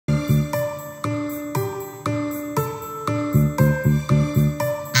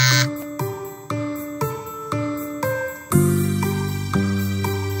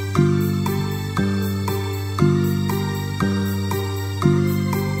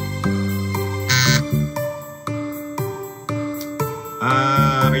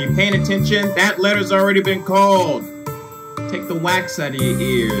paying attention? That letter's already been called. Take the wax out of your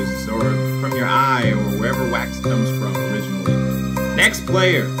ears or from your eye or wherever wax comes from originally. Next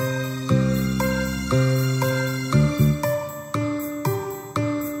player.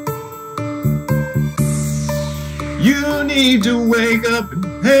 You need to wake up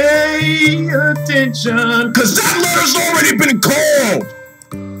and pay attention, 'cause that letter's already been called.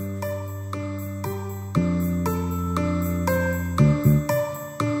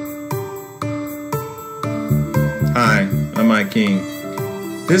 Hi, I'm Mike King.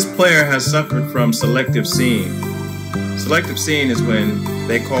 This player has suffered from selective seeing. Selective seeing is when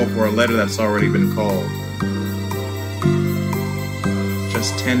they call for a letter that's already been called.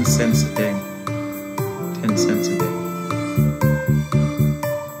 Just 10 cents a day. 10 cents a day.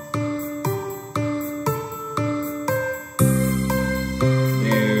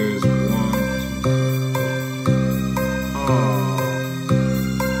 There's one, two. Oh.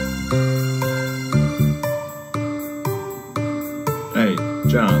 Hey,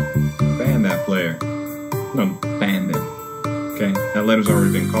 John, ban that player. No, ban them. Okay? That letter's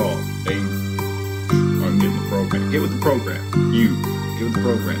already been called. They aren't getting the program. Get with the program. You, get with the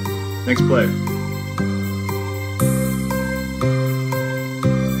program. Next player.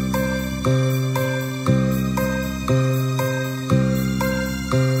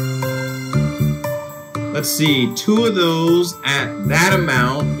 Let's see, 2 of those at that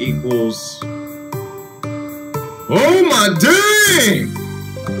amount equals... Oh my dang!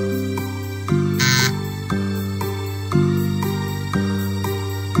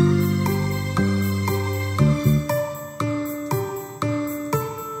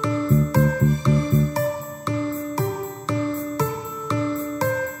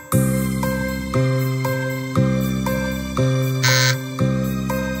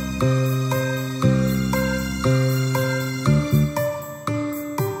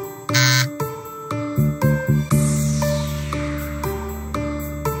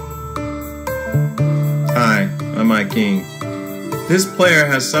 Hi, I'm Mike King. This player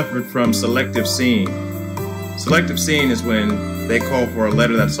has suffered from selective seeing. Selective seeing is when they call for a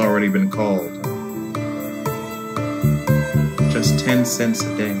letter that's already been called. Just 10 cents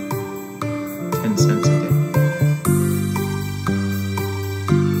a day. 10 cents a day.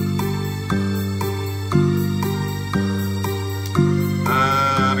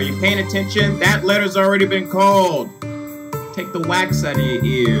 Are you paying attention? That letter's already been called. Take the wax out of your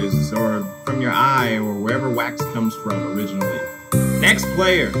ears or from your eye or wherever wax comes from originally. Next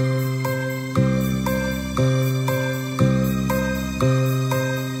player.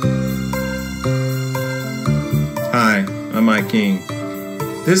 Hi, I'm Mike King.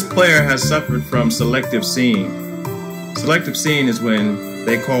 This player has suffered from selective seeing. Selective seeing is when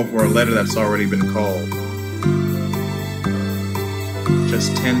they call for a letter that's already been called.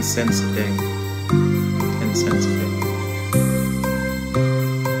 Just 10 cents a day. 10 cents a day.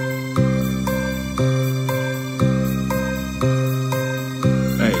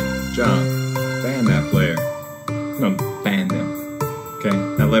 John, ban that player. No, ban them. Okay?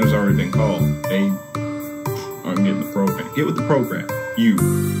 That letter's already been called. They aren't getting the program. Get with the program. You,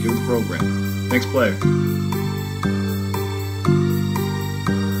 get with the program. Next player.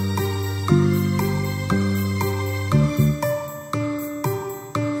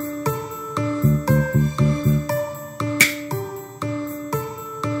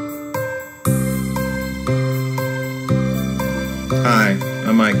 Hi,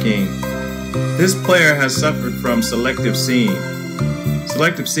 I'm Mike King. This player has suffered from selective seeing.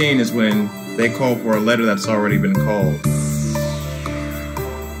 Selective seeing is when they call for a letter that's already been called.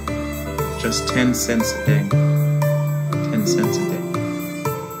 Just 10 cents a day. 10 cents a day.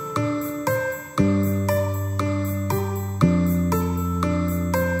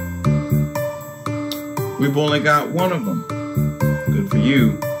 We've only got one of them. Good for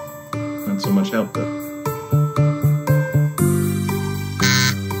you. Not so much help though.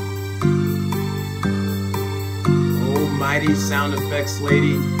 Mighty sound effects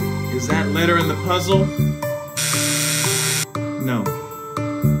lady, is that letter in the puzzle? No.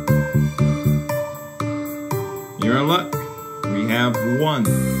 You're in luck. We have one.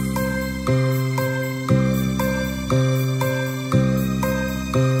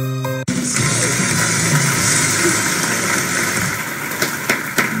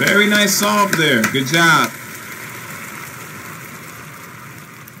 Very nice solve there. Good job.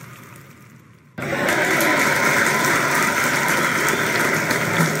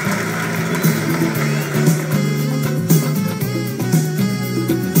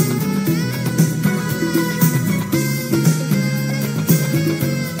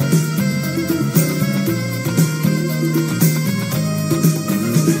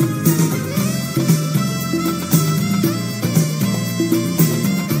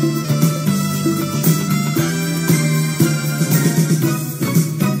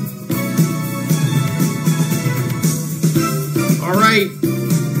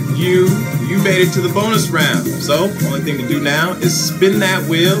 made it to the bonus round. So, only thing to do now is spin that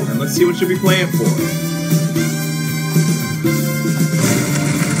wheel, and let's see what you'll be playing for.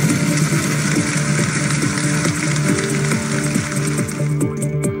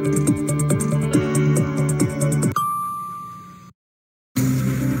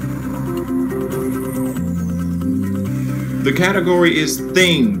 The category is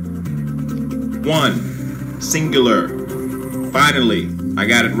thing. 1. Singular. Finally, I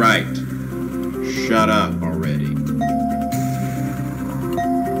got it right. Shut up already.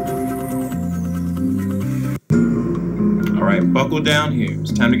 Alright, buckle down here.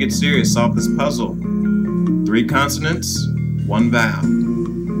 It's time to get serious. Solve this puzzle. 3 consonants, 1 vowel.